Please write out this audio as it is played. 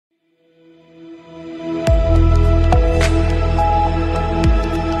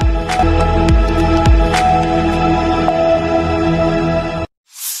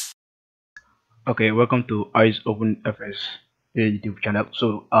Okay, welcome to Eyes Open FS YouTube channel.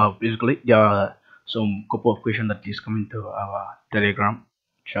 So, basically, there are some couple of questions that is coming to our Telegram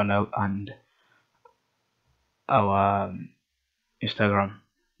channel and our Instagram,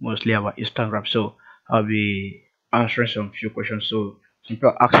 mostly our Instagram. So, I'll be answering some few questions. So, some people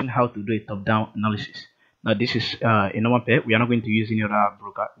are asking how to do a top-down analysis. Now, this is a normal pair. We are not going to use any other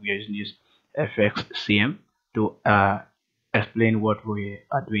broker. We are using this FXCM to explain what we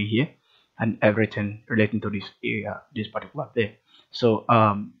are doing here and everything relating to this area, this particular pair. So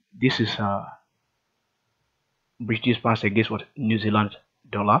this is British pounds against what New Zealand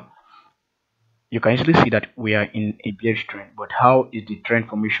dollar. You can easily see that we are in a bearish trend, but how is the trend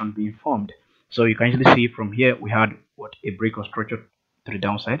formation being formed? So you can easily see from here we had what a break of structure to the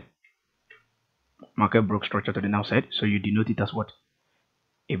downside. Market broke structure to the downside, so you denote it as what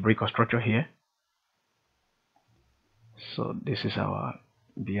a break of structure here. So this is our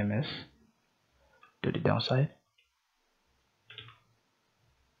BMS to the downside.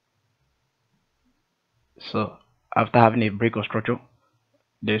 So after having a break of structure,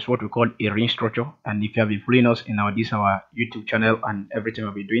 there's what we call a range structure. And if you have been following us in our YouTube channel and everything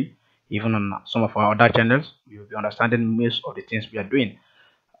we'll be doing, even on some of our other channels, you'll be understanding most of the things we are doing.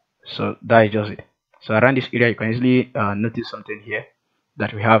 So that is just it. So around this area, you can easily notice something here,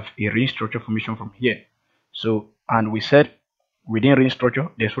 that we have a range structure formation from here. So, and we said within range structure,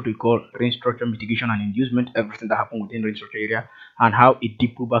 there's what we call range structure mitigation and inducement, everything that happened within range structure area, and how a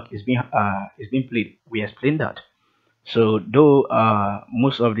deep pullback is being played. We explained that. So though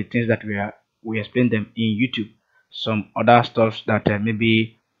most of the things that we explain them in YouTube, some other stuff that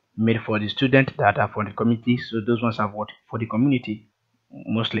maybe made for the student that are for the community, so those ones are what for the community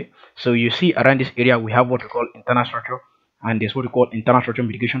mostly. So you see around this area we have what we call internal structure, and there's what we call internal structure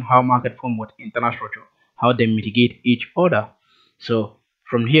mitigation, how market form what internal structure, how they mitigate each other. So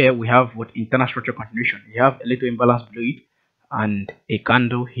from here we have what internal structure continuation, you have a little imbalance below it and a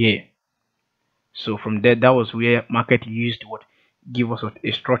candle here. So from there, that was where market used what give us what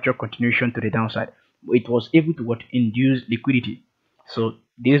a structure continuation to the downside. It was able to what induce liquidity. So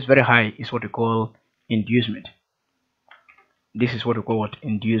this very high is what we call inducement. This is what we call what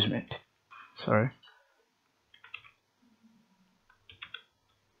inducement. Sorry.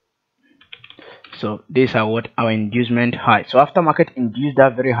 So these are what our inducement high. So after market induced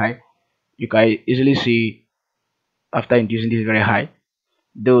that very high, you can easily see after inducing this very high,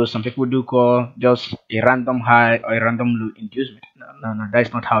 though some people do call just a random high or a random low inducement. No,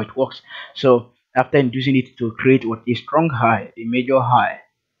 that's not how it works. So after inducing it to create what a strong high, a major high,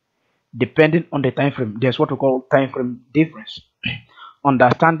 depending on the time frame, there's what we call time frame difference.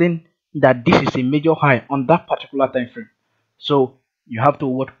 Understanding that this is a major high on that particular time frame, so you have to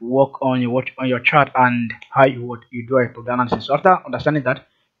work on your chart and how you do a product analysis. So after understanding that,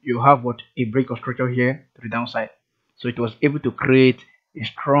 you have what a break of structure here to the downside, so it was able to create a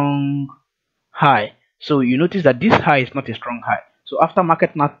strong high. So you notice that this high is not a strong high. So after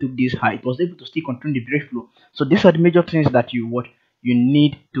market now took this high, it was able to still continue the bearish flow. So these are the major things that you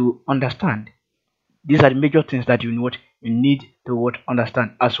need to understand. These are the major things that you need to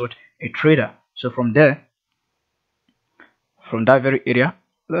understand as a trader. So from there, from that very area,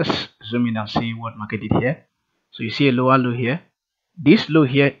 let's zoom in and see what market did here. So you see a lower low here. This low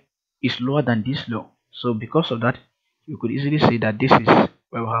here is lower than this low. So because of that, you could easily see that this is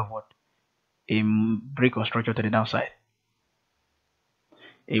where we have a break of structure to the downside.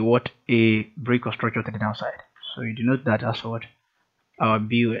 A break of structure to the downside. So you denote that as what our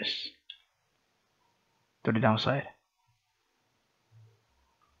BUS to the downside.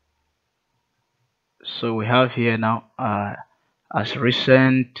 So we have here now as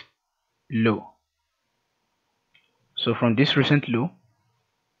recent low. So from this recent low,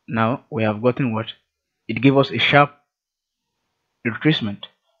 now we have gotten what it gave us a sharp retracement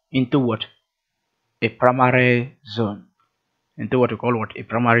into what a primary zone, into what we call a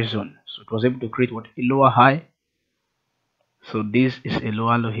primary zone. So it was able to create what a lower high. So this is a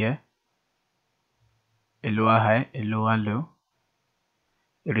lower low here, a lower high, a lower low,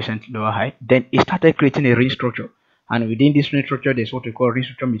 a recent lower high. Then it started creating a range structure, and within this range structure there's what we call range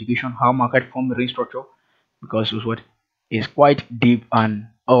structure mitigation, how market form a range structure, because it's what is quite deep and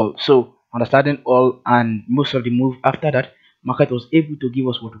all. So understanding all and most of the move after that, market was able to give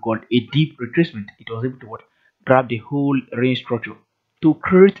us what we call a deep retracement. It was able to grab the whole range structure to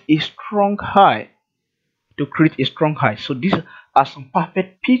create a strong high, so these are some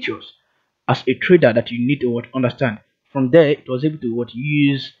perfect pictures as a trader that you need to understand. From there, it was able to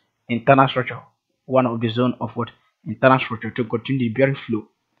use internal structure, one of the zone of internal structure, to continue the bearish flow.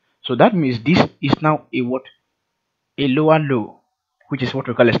 So that means this is now a lower low, which is what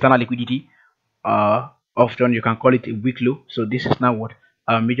we call external liquidity, Often you can call it a weak low. So this is now what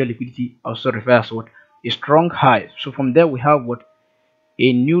major liquidity, also referred as what a strong high. So from there we have what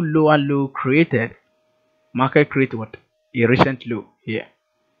a new lower low created. Market create what a recent low here.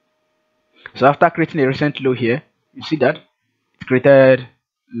 So after creating a recent low here, you see that it created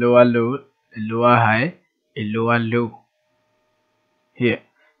lower low, a lower high, a lower low here,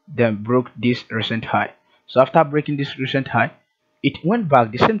 then broke this recent high. So after breaking this recent high, it went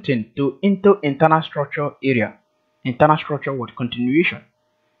back the same thing to into internal structure area. Internal structure what continuation.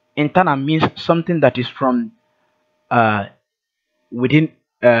 Internal means something that is from uh within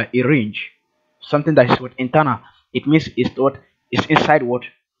a range. Something that is what internal. It means it's what is inside what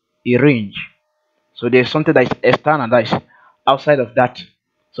a range. So there's something that is external, that is outside of that.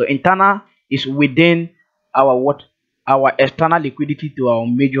 So internal is within our what our external liquidity to our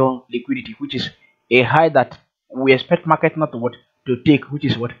major liquidity, which is a high that we expect market not to what to take, which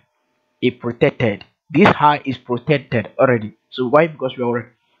is what a protected. This high is protected already. So why? Because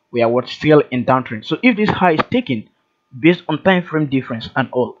we are what still in downtrend. So if this high is taken based on time frame difference and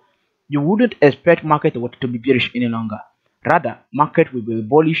all, you wouldn't expect market what to be bearish any longer. Rather, market will be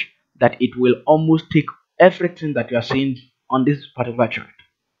bullish, that it will almost take everything that you are seeing on this particular chart.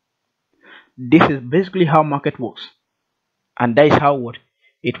 This is basically how market works, and that is how what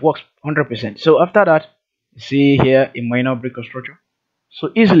it works 100%. So after that, see here a minor break of structure.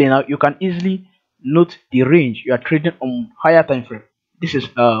 So easily now you can easily note the range you are trading on higher time frame. This is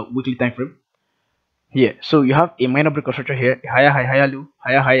weekly time frame here. So you have a minor break of structure here, a higher high, higher low,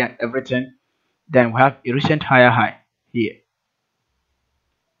 higher high, and everything. Then we have a recent higher high here,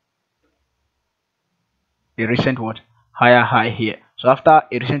 a recent what higher high here. So after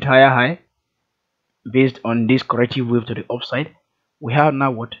a recent higher high, based on this corrective wave to the upside, we have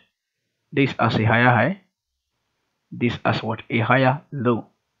now what this as a higher high, this as what a higher low.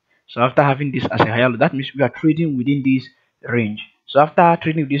 So after having this as a higher low, that means we are trading within this range. So after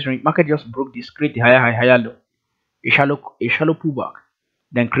trading this range, market just broke this, create a higher high, higher low, a shallow pullback,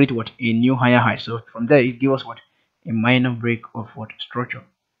 then create what a new higher high. So from there it gives us what a minor break of what structure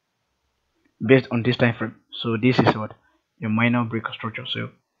based on this time frame. So this is what a minor break of structure. So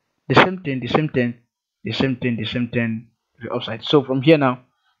the same thing, the same thing, the same thing, the same thing, the upside. So from here now,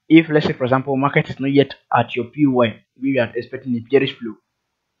 if let's say for example market is not yet at your PY, we are expecting a bearish flow.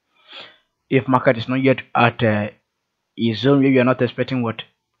 If market is not yet at a zone where you are not expecting what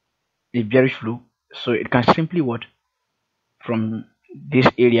a bearish flow, so it can simply what from this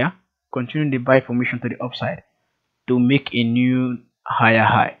area continue the buy formation to the upside to make a new higher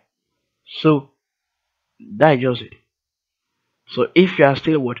high. So that is just it. So if you are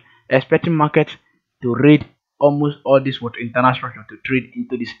still what expecting market to read almost all this what internal structure to trade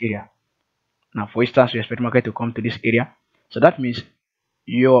into this area, now for instance you expect market to come to this area, so that means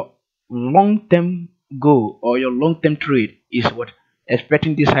your long-term goal or your long-term trade is what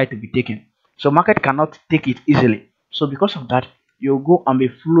expecting this high to be taken. So market cannot take it easily. So because of that, you go and be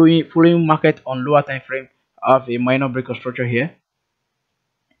following market on lower time frame. Have a minor break of structure here.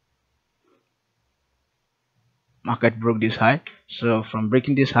 Market broke this high. So from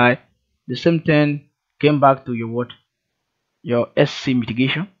breaking this high, the same thing came back to your what your SC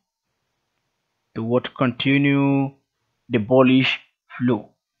mitigation to what continue the bullish flow,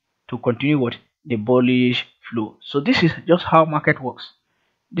 to continue what the bullish flow. So this is just how market works.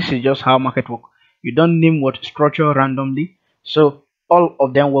 This is just how market work. You don't name what structure randomly. So all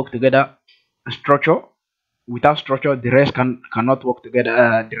of them work together. Structure, without structure the rest cannot work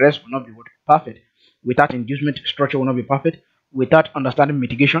together. The rest will not be what perfect. Without inducement, structure will not be perfect. Without understanding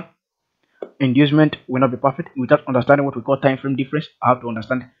mitigation, inducement will not be perfect. Without understanding what we call time frame difference, I have to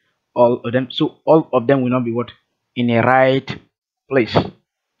understand all of them. So all of them will not be what in a right place.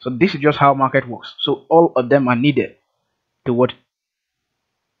 So this is just how market works. So all of them are needed to what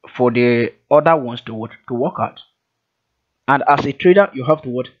for the other ones to what to work out. And as a trader, you have to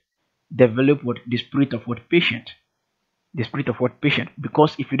what develop what the spirit of what patient, the spirit of what patient.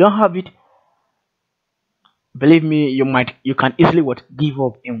 Because if you don't have it, believe me, you can easily what give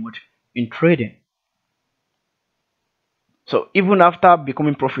up in what in trading. So even after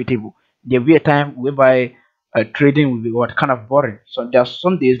becoming profitable, there will be a time whereby trading will be what kind of boring. So there are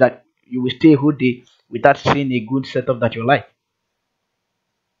some days that you will stay a whole day without seeing a good setup that you like.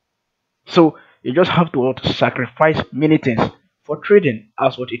 So you just have to what, sacrifice many things for trading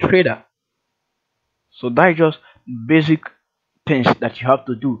as what a trader. So that is just basic things that you have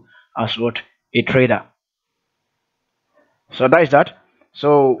to do as what a trader. So that is that.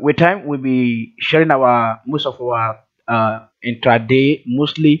 So with time we'll be sharing our most of our intraday,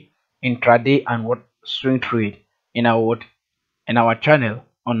 mostly intraday and what swing trade in our what in our channel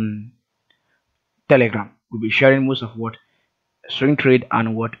on Telegram. We'll be sharing most of what swing trade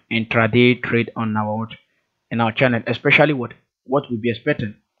and what intraday trade on our in our channel, especially what we'll be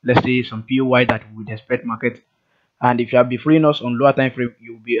expecting. Let's say some POY that we would expect market. And if you have been following us on lower time frame,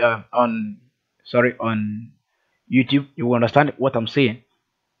 you'll be on YouTube, you will understand what I'm saying.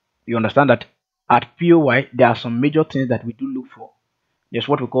 You understand that at POY there are some major things that we do look for. There's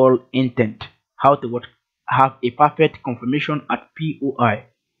what we call intent, how to have a perfect confirmation at POI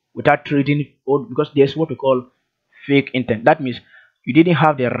without trading, or because there's what we call fake intent. That means you didn't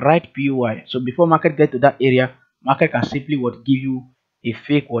have the right POI. So before market get to that area, market can simply give you a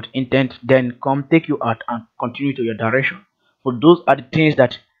fake intent, then come take you out and continue to your direction. So those are the things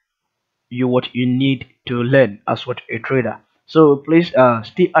that you need to learn as a trader. So please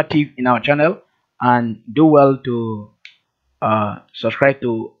stay active in our channel and do well to subscribe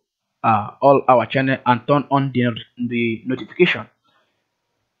to all our channel and turn on the notification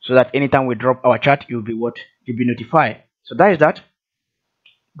so that anytime we drop our chat you'll be notified. So that is that.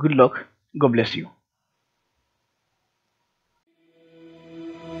 Good luck. God bless you.